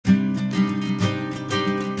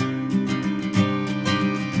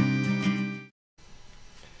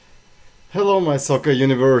Hello, my soccer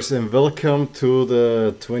universe, and welcome to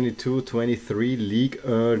the 22-23 League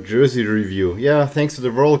jersey review. Yeah, thanks to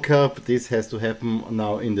the World Cup, this has to happen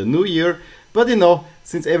now in the new year. But you know,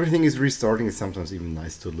 since everything is restarting, it's sometimes even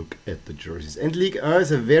nice to look at the jerseys. And Ligue 1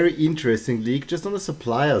 is a very interesting league, just on the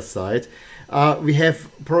supplier side. We have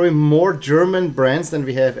probably more German brands than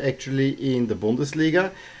we have actually in the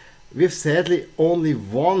Bundesliga. We have sadly only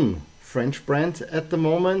one French brand at the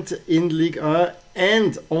moment in Ligue 1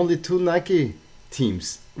 and only two Nike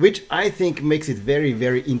teams, which I think makes it very,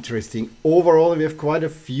 very interesting. Overall, we have quite a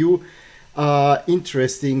few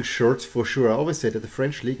interesting shirts for sure. I always say that the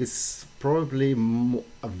French league is probably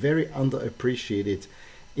very underappreciated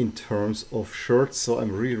in terms of shirts, so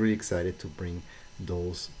I'm really, really excited to bring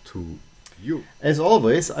those to you. As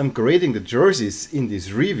always, I'm grading the jerseys in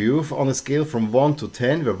this review on a scale from 1 to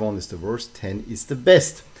 10, where 1 is the worst, 10 is the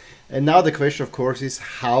best. And now the question, of course, is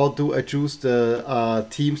how do I choose the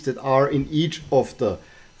teams that are in each of the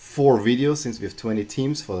 4 videos, since we have 20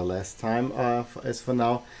 teams for the last time, as for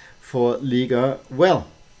now, for Liga. Well,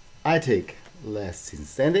 I take last season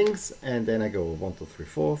standings, and then I go 1, 2, 3,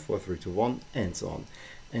 4, 4, 3, 2, 1, and so on.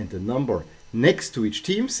 And the number next to each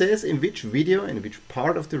team says in which video and which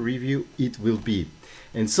part of the review it will be.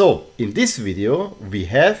 And so, in this video, we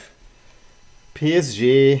have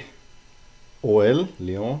PSG, OL,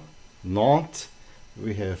 Lyon, Nantes,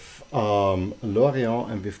 we have Lorient,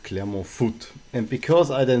 and with Clermont Foot. And because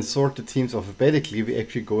I then sort the teams alphabetically, we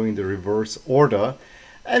actually go in the reverse order.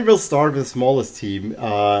 And we'll start with the smallest team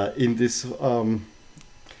in this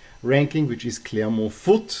ranking, which is Clermont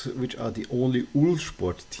Foot, which are the only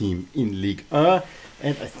Ulsport team in Ligue 1.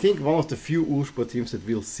 And I think one of the few Ulsport teams that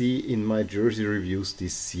we'll see in my jersey reviews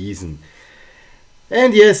this season.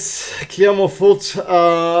 And yes, Clermont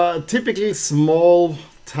Foot, typically small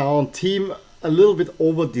town team, a little bit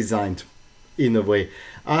over designed in a way.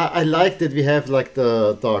 I like that we have like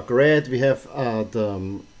the dark red, we have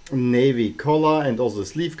the navy collar and also the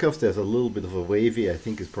sleeve cuffs. There's a little bit of a wavy, I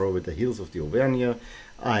think it's probably the heels of the Auvergne.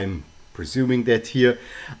 I'm presuming that here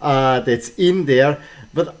that's in there,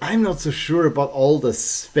 but I'm not so sure about all the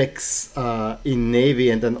specs in navy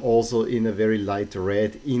and then also in a very light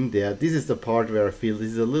red in there. This is the part where I feel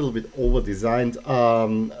this is a little bit over designed.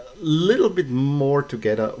 Little bit more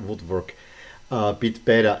together would work a bit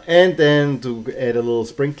better. And then to add a little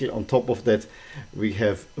sprinkle on top of that, we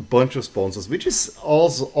have a bunch of sponsors, which is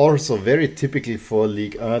also very typically for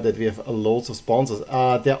Ligue 1 that we have loads of sponsors.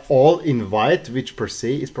 They're all in white, which per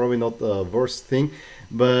se is probably not the worst thing,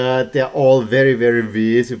 but they're all very, very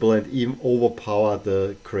visible and even overpower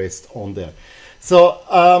the crest on there. So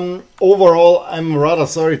overall, I'm rather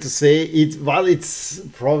sorry to say it. While it's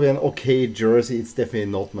probably an okay jersey, it's definitely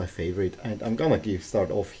not my favorite, and I'm gonna start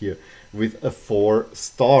off here with a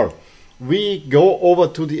 4-star. We go over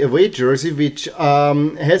to the away jersey, which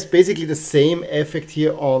has basically the same effect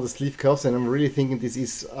here on the sleeve cuffs, and I'm really thinking this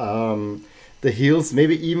is the heels,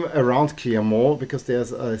 maybe even around Clermont, because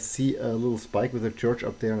there's I see a little spike with a church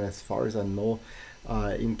up there, and as far as I know,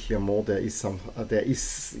 in Clermont there is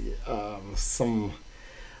some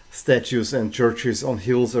statues and churches on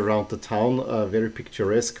hills around the town, very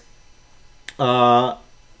picturesque.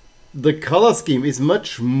 The color scheme is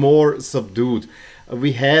much more subdued.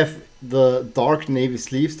 We have the dark navy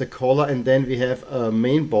sleeves, the collar, and then we have a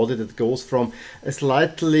main body that goes from a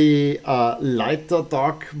slightly lighter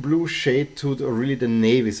dark blue shade to really the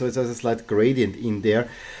navy, so it has a slight gradient in there.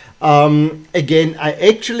 Again, I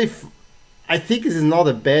think this is not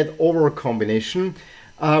a bad overall combination.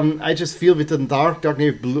 I just feel with the dark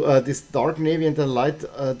navy blue, this dark navy and the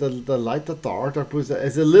lighter dark blue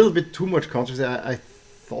is a little bit too much contrast. I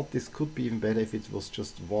thought this could be even better if it was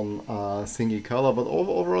just one single color, but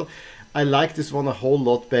overall I like this one a whole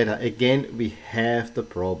lot better. Again, we have the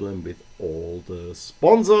problem with all the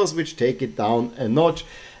sponsors, which take it down a notch,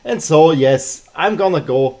 and so yes, I'm gonna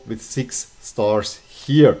go with 6 stars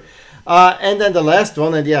here. And then the last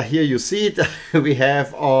one, and yeah, here you see it, we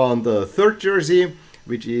have on the third jersey,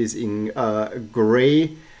 which is in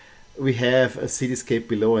gray, we have a cityscape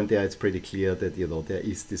below, and there it's pretty clear that, you know, there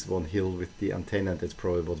is this one hill with the antenna. That's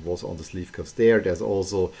probably what was on the sleeve cuffs there. There's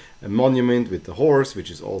also a monument with the horse, which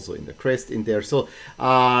is also in the crest in there. So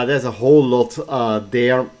there's a whole lot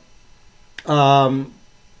there.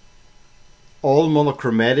 All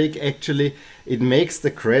monochromatic actually. It makes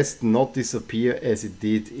the crest not disappear as it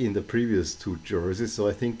did in the previous 2 jerseys, so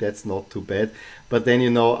I think that's not too bad. But then,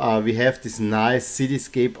 you know, we have this nice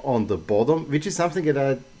cityscape on the bottom, which is something that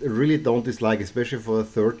I really don't dislike, especially for a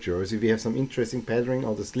third jersey. We have some interesting patterning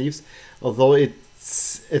on the sleeves, although it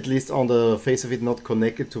it's at least on the face of it not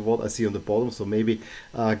connected to what I see on the bottom. So maybe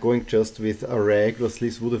going just with a regular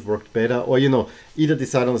sleeves would have worked better, or you know, either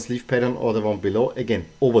decide on the sleeve pattern or the one below. Again,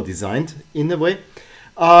 over designed in a way.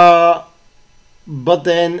 But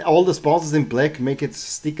then all the sponsors in black make it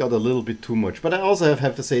stick out a little bit too much. But I also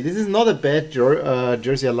have to say, this is not a bad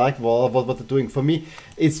jersey. I like what they're doing. For me,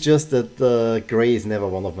 it's just that the gray is never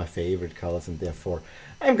one of my favorite colors, and therefore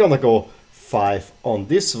I'm gonna go 5 on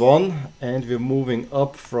this one. And we're moving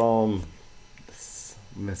up from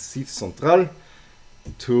Massif Central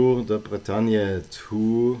to the Bretagne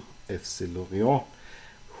to FC Lorient,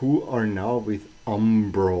 who are now with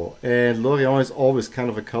Umbro. And Lorient is always kind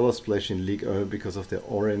of a color splash in Ligue because of the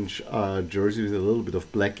orange jersey with a little bit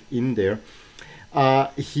of black in there.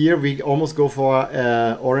 Here we almost go for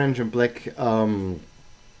orange and black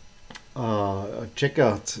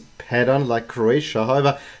checkered pattern like Croatia.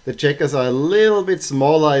 However, the checkers are a little bit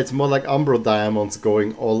smaller. It's more like Umbro diamonds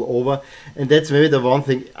going all over, and that's maybe the one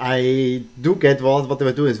thing I do get. What they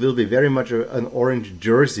were doing is will be very much an orange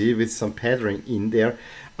jersey with some patterning in there.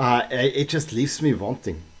 It just leaves me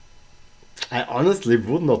wanting. I honestly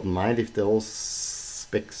would not mind if those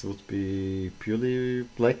specs would be purely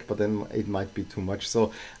black, but then it might be too much.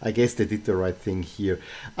 So I guess they did the right thing here.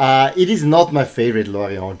 It is not my favorite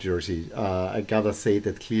Lorient jersey. I gotta say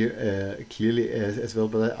that clearly as well.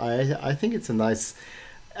 But I think it's a nice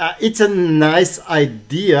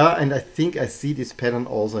idea, and I think I see this pattern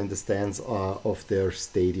also in the stands of their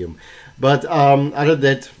stadium. But other than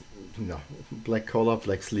that, no, black collar,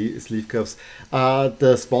 black sleeve cuffs.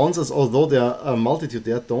 The sponsors, although there are a multitude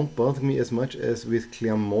there, don't bother me as much as with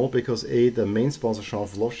Clermont, because the main sponsor, Jean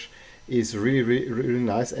Vloche, is really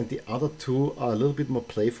nice, and the other two are a little bit more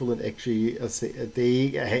playful, and actually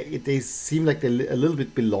they seem like they a little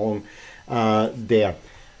bit belong there.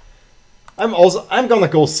 I'm gonna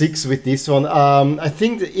go 6 with this one. I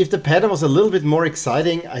think if the pattern was a little bit more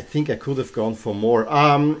exciting, I think I could have gone for more.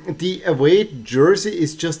 The away jersey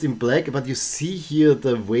is just in black, but you see here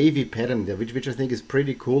the wavy pattern there, which I think is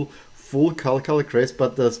pretty cool. Full color crest,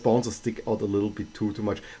 but the sponsors stick out a little bit too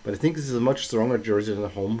much. But I think this is a much stronger jersey than a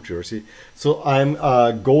home jersey. So I'm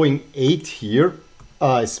going 8 here,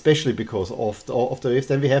 especially because of the waves.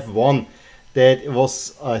 Then we have one that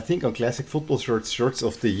was, I think, on Classic Football Shirts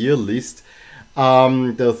of the Year list.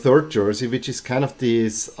 The third jersey, which is kind of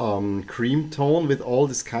this cream tone with all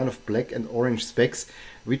this kind of black and orange specks,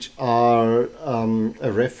 which are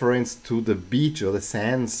a reference to the beach or the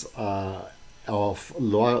sands of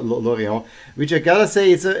Lorient, which I gotta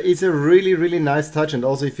say it's a really nice touch. And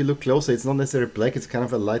also, if you look closer, it's not necessarily black, it's kind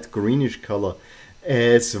of a light greenish color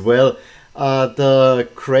as well. The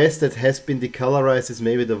crest that has been decolorized is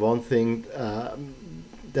maybe the one thing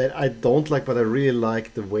that I don't like, but I really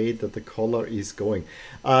like the way that the color is going.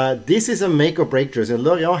 This is a make or break jersey, and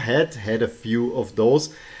Lorient had a few of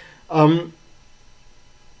those.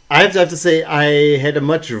 I have to say I had a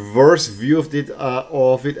much worse view of it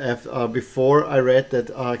before I read that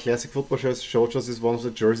Classic Football Showed us is one of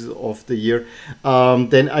the jerseys of the year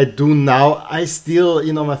than I do now. I still,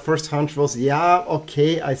 you know, my first hunch was, yeah,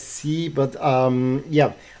 okay, I see, but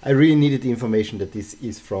yeah, I really needed the information that this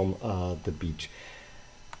is from the beach.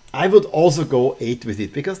 I would also go 8 with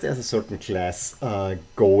it, because there's a certain class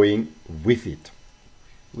going with it.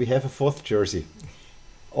 We have a fourth jersey,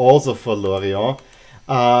 also for Lorient,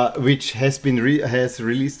 which has been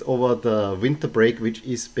released over the winter break, which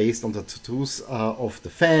is based on the tattoos of the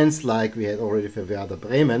fans, like we had already for Werder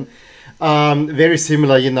Bremen. Very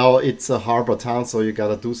similar, you know, it's a harbor town, so you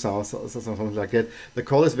gotta do something like that. The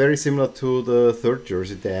color is very similar to the third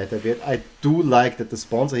jersey that I do like that the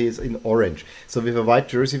sponsor here is in orange. So with a white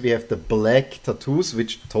jersey, we have the black tattoos,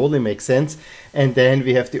 which totally makes sense, and then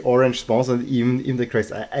we have the orange sponsor even in the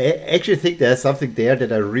crest. I actually think there's something there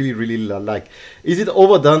that I really like. Is it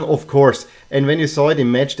overdone? Of course. And when you saw it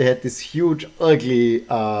in match, they had this huge ugly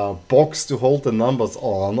box to hold the numbers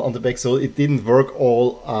on the back, so it didn't work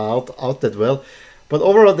all out that well. But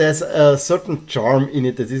overall, there's a certain charm in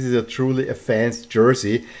it that this is truly a fan's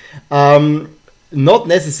jersey. Not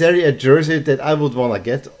necessarily a jersey that I would want to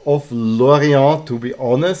get of Lorient, to be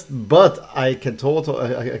honest, but I can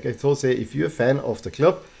totally say, if you're a fan of the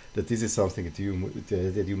club, that this is something that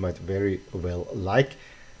you might very well like.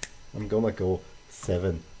 I'm gonna go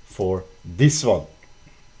 7 for this one.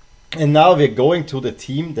 And now we're going to the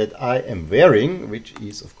team that I am wearing, which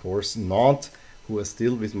is of course Nantes, who are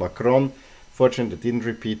still with Macron. Fortunately, they didn't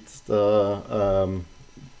repeat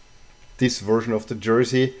this version of the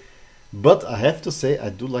jersey, but I have to say I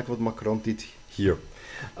do like what Macron did here.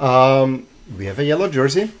 We have a yellow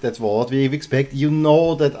jersey. That's what we expect. You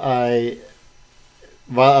know that I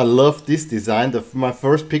Well, I love this design. My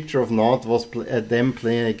first picture of Nantes was them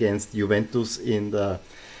playing against Juventus in the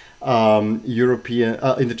European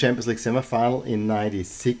in the Champions League semi-final in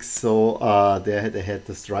 '96. So they had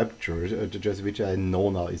the striped jersey, which I know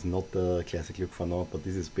now is not the classic look for Nantes, but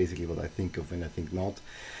this is basically what I think of when I think Nantes.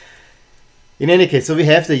 In any case, so we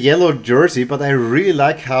have the yellow jersey, but I really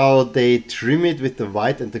like how they trim it with the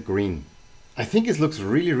white and the green. I think it looks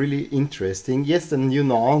really, really interesting. Yes, the new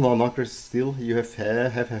Nantes still you have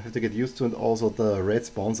to get used to, and also the red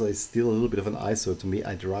sponsor is still a little bit of an eyesore to me.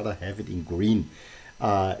 I'd rather have it in green,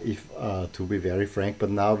 if to be very frank.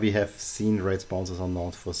 But now we have seen red sponsors on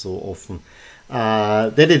Nantes for so often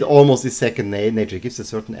that it almost is second nature. It gives a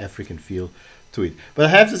certain African feel to it. But I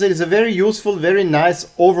have to say it's a very useful, very nice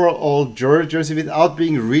overall jersey without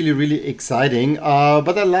being really, really exciting.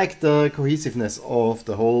 But I like the cohesiveness of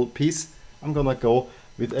the whole piece. I'm gonna go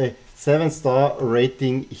with a 7-star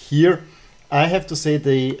rating here. I have to say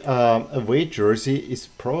the away jersey is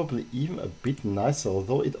probably even a bit nicer,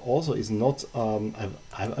 although it also is not, I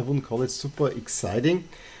wouldn't call it super exciting,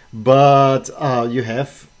 but you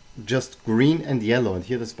have just green and yellow, and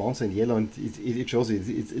here the sponsor in yellow, and it shows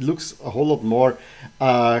it looks a whole lot more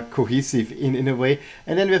cohesive in a way.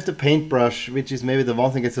 And then we have the paintbrush, which is maybe the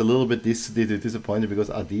one thing that's a little bit disappointed, because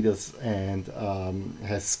Adidas and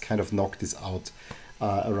has kind of knocked this out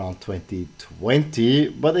around 2020.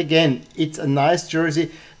 But again, it's a nice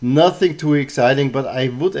jersey, nothing too exciting, but I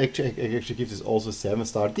would actually give this also a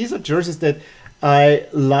 7-star. These are jerseys that I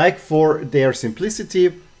like for their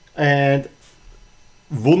simplicity and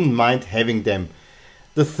wouldn't mind having them.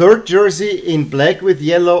 The third jersey in black with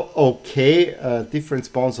yellow, okay, different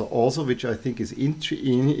sponsor also, which I think is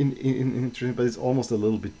interesting, but it's almost a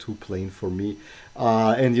little bit too plain for me.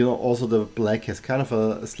 And you know, also the black has kind of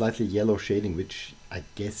a slightly yellow shading, which I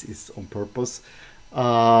guess is on purpose, but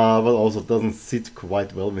also doesn't sit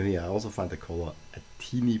quite well with me. I also find the color a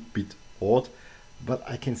teeny bit odd, but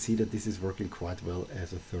I can see that this is working quite well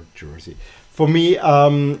as a third jersey. For me,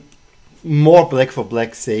 more black for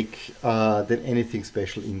black's sake than anything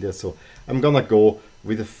special in there. So I'm gonna go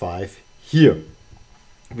with a 5 here,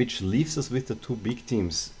 which leaves us with the two big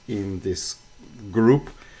teams in this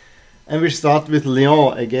group. And we start with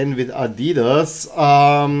Lyon, again with Adidas.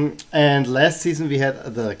 And last season we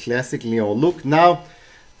had the classic Lyon look. Now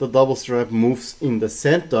the double stripe moves in the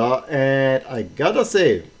center, and I gotta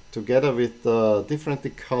say, together with the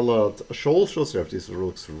differently colored shoulder straps, this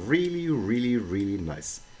looks really, really, really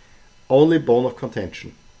nice. Only bone of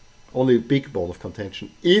contention, only big bone of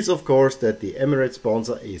contention is, of course, that the Emirates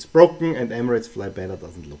sponsor is broken, and Emirates Fly Better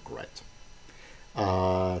doesn't look right.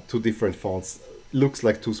 Two different fonts, looks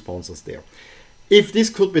like two sponsors there. If this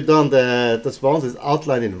could be done, the sponsor is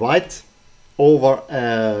outlined in white over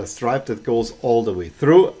a stripe that goes all the way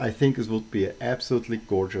through, I think this would be an absolutely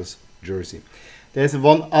gorgeous jersey. There's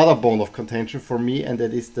one other bone of contention for me, and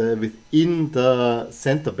that is within the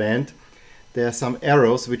center band. There are some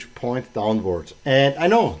arrows which point downward. And I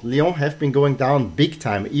know Lyon have been going down big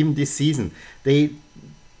time, even this season. They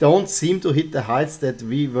don't seem to hit the heights that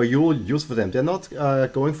we were used for them. They're not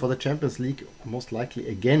going for the Champions League, most likely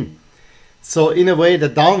again. So in a way, the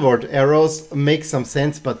downward arrows make some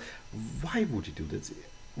sense, but why would you do this?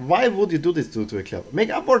 Why would you do this to a club? Make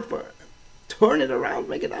upward, turn it around,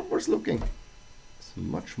 make it upwards looking. It's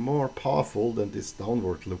much more powerful than this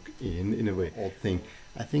downward look in a way. Odd thing.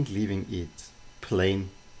 I think leaving it plain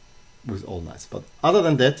was all nice. But other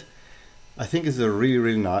than that, I think it's a really,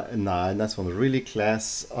 really nice one. Really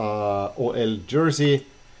class OL jersey.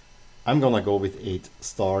 I'm gonna go with 8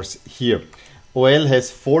 stars here. OL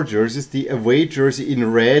has 4 jerseys. The away jersey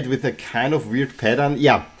in red with a kind of weird pattern.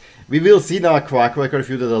 Yeah, we will see now quite a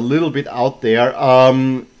few that are a little bit out there.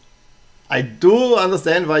 I do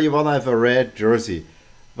understand why you wanna have a red jersey.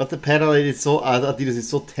 But the pattern is so Adidas is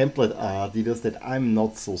so template Adidas that I'm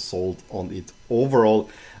not so sold on it overall.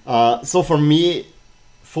 So for me,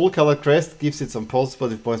 full color crest gives it some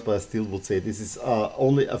positive points, but I still would say this is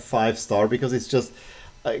only a 5-star, because it's just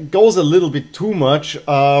goes a little bit too much.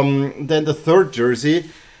 Then the third jersey,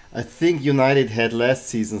 I think United had last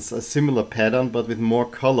season a similar pattern, but with more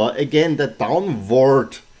color. Again, the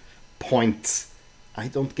downward points, I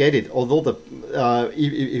don't get it. Although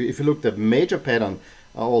if you look, the major pattern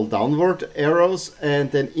are all downward arrows,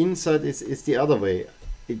 and then inside is the other way.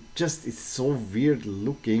 It just is so weird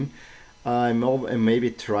looking. Maybe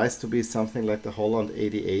it tries to be something like the Holland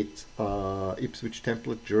 88 Ipswich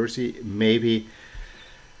template jersey. Maybe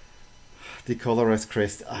the colorized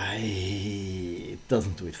crest. It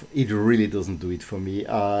doesn't do it. It really doesn't do it for me.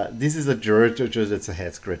 This is a jersey that's a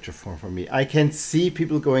head scratcher for me. I can see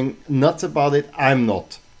people going nuts about it. I'm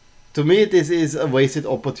not. to me, this is a wasted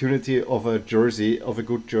opportunity of a jersey, of a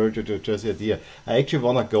good jersey idea. I actually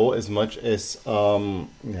want to go as much as,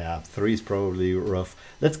 yeah, 3 is probably rough.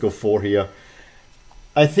 Let's go 4 here.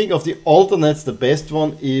 I think of the alternates, the best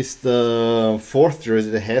one is the 4th jersey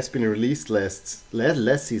that has been released last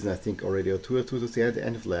season, I think already, or two to the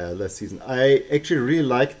end of last season. I actually really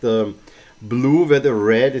like the blue where the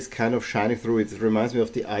red is kind of shining through. It reminds me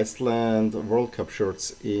of the Iceland World Cup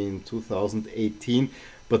shirts in 2018,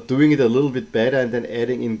 but doing it a little bit better and then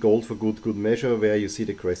adding in gold for good measure, where you see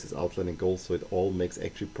the crest is outlined in gold, so it all makes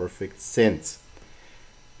actually perfect sense.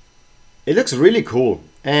 It looks really cool,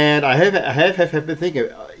 and I have been thinking,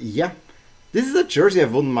 yeah, this is a jersey I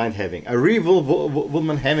wouldn't mind having. I really wouldn't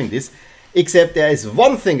mind having this, except there is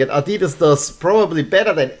one thing that Adidas does probably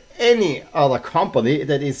better than any other company,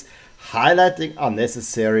 that is highlighting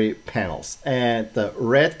unnecessary panels. And the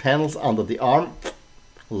red panels under the arm,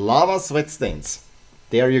 lava sweat stains.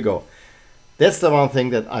 There you go. That's the one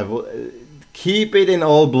thing that I will keep it in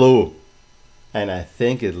all blue. And I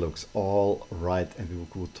think it looks all right, and we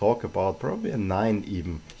will talk about probably a 9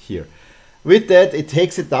 even here. With that, it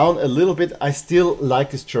takes it down a little bit. I still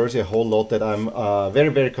like this jersey a whole lot, that I'm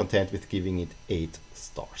very content with giving it 8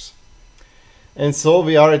 stars. And so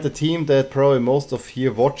we are at the team that probably most of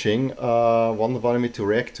here watching wanted me to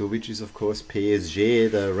react to, which is of course PSG,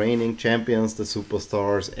 the reigning champions, the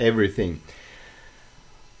superstars, everything.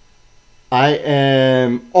 I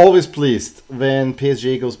am always pleased when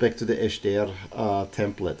PSG goes back to the HDR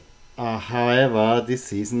template. However, this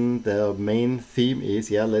season the main theme is,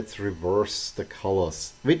 yeah, let's reverse the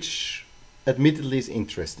colors, which admittedly is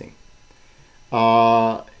interesting.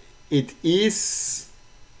 It is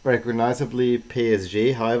recognizably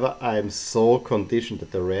PSG, however, I am so conditioned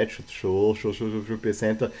that the red should be a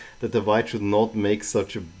center, that the white should not make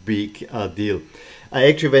such a big deal. I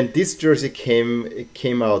actually, when this jersey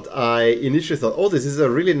came out, I initially thought, oh, this is a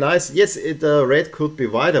really nice, yes, the red could be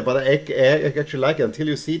wider, but I actually like it until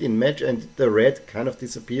you see it in match and the red kind of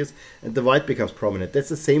disappears and the white becomes prominent. That's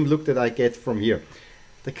the same look that I get from here.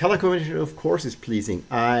 The color combination, of course, is pleasing.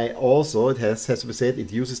 I also, it has to be said,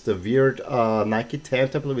 it uses the weird Nike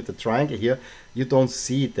template with the triangle here. You don't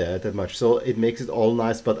see it there that much, so it makes it all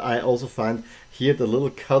nice. But I also find here the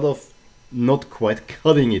little cutoff not quite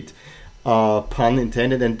cutting it, pun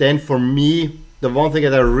intended. And then for me, the one thing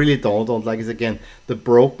that I really don't like is, again, the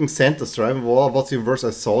broken center stripe. Well, what's even worse,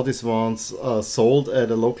 I saw this once sold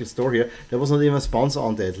at a local store here. There was not even a sponsor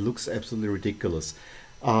on there. It looks absolutely ridiculous.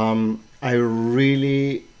 I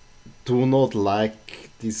really do not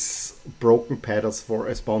like these broken patterns for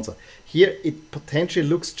a sponsor. Here it potentially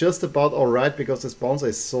looks just about alright, because the sponsor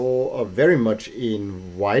is so very much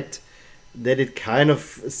in white that it kind of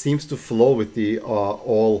seems to flow with the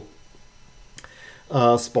all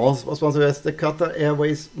sponsor as the Qatar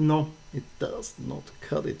Airways. No, it does not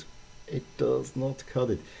cut it. It does not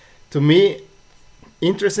cut it. To me,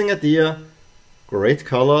 interesting idea. Great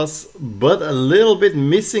colors, but a little bit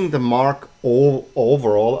missing the mark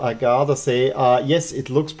overall. I gotta say, yes, it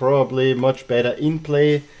looks probably much better in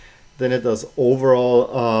play than it does overall,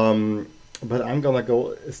 but I'm gonna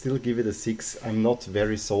still give it a 6. I'm not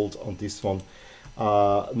very sold on this one.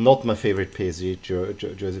 Not my favorite PSG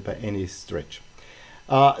jersey by any stretch.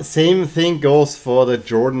 Same thing goes for the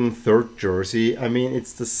Jordan 3rd jersey. I mean,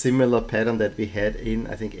 it's the similar pattern that we had in,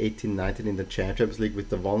 I think, 18-19 in the Champions League with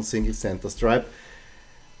the one single center stripe.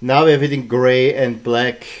 Now we have it in gray and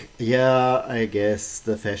black. Yeah, I guess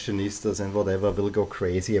the fashionistas and whatever will go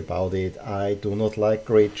crazy about it. I do not like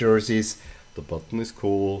gray jerseys. The button is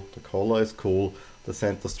cool, the collar is cool, the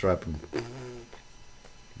center stripe,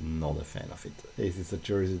 not a fan of it. This is a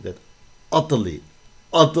jersey that utterly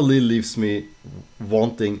leaves me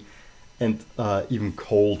wanting and even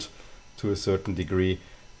cold to a certain degree.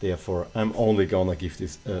 Therefore, I'm only gonna give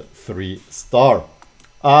this a 3 star.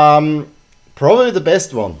 Probably the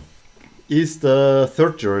best one is the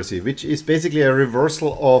 3rd jersey, which is basically a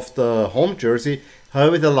reversal of the home jersey,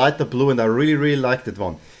 however with a lighter blue, and I really like that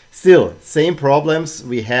one. Still, same problems.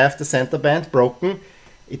 We have the center band broken.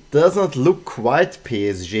 It doesn't look quite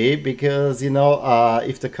PSG, because, you know,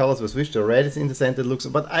 if the colors were switched, the red is in the center, it looks,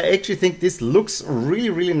 but I actually think this looks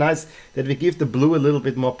really nice, that we give the blue a little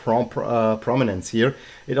bit more prominence here.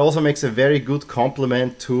 It also makes a very good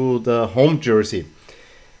complement to the home jersey.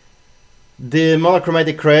 The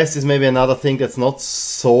monochromatic crest is maybe another thing that's not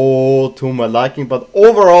so to my liking, but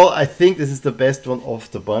overall I think this is the best one of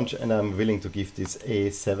the bunch, and I'm willing to give this a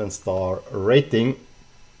 7-star rating.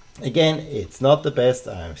 Again, it's not the best.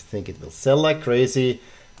 I think it will sell like crazy,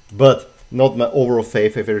 but not my overall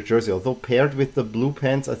favorite jersey, although paired with the blue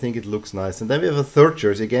pants I think it looks nice. And then we have a 3rd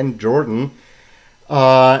jersey, again Jordan.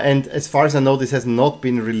 And as far as I know, this has not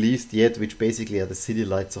been released yet, which basically are the city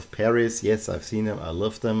lights of Paris. Yes, I've seen them. I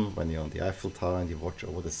love them. When you're on the Eiffel Tower and you watch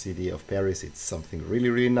over the city of Paris, it's something really,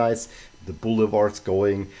 really nice. The boulevards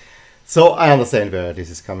going. So I understand where this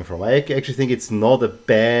is coming from. I actually think it's not a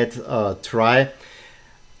bad try.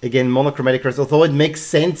 Again, monochromatic crest, although it makes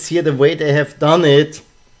sense here the way they have done it.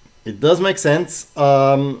 It does make sense.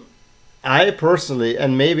 I personally,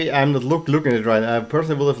 and maybe I'm not looking at it right, I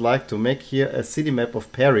personally would have liked to make here a city map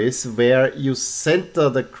of Paris where you center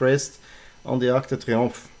the crest on the Arc de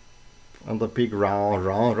Triomphe on the big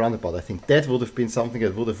roundabout. I think that would have been something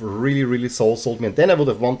that would have really, really sold me, and then I would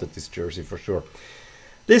have wanted this jersey for sure.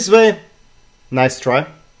 This way, nice try.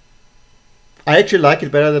 I actually like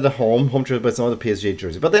it better than the home jersey, but it's not a PSG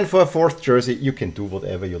jersey. But then for a fourth jersey, you can do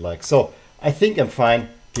whatever you like. So I think I'm fine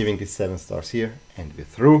giving this 7 stars here, and we're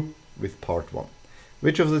through with part 1.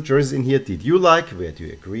 Which of the jerseys in here did you like? Where do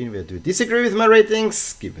you agree and where do you disagree with my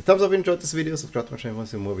ratings? Give a thumbs up if you enjoyed this video, subscribe to my channel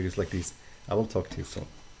for more videos like these. I will talk to you soon.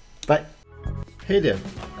 Bye! Hey there,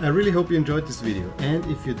 I really hope you enjoyed this video, and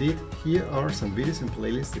if you did, here are some videos and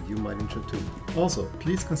playlists that you might enjoy too. Also,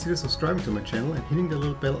 please consider subscribing to my channel and hitting the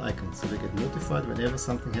little bell icon so you get notified whenever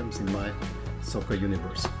something happens in my soccer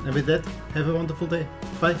universe. And with that, have a wonderful day.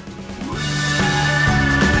 Bye!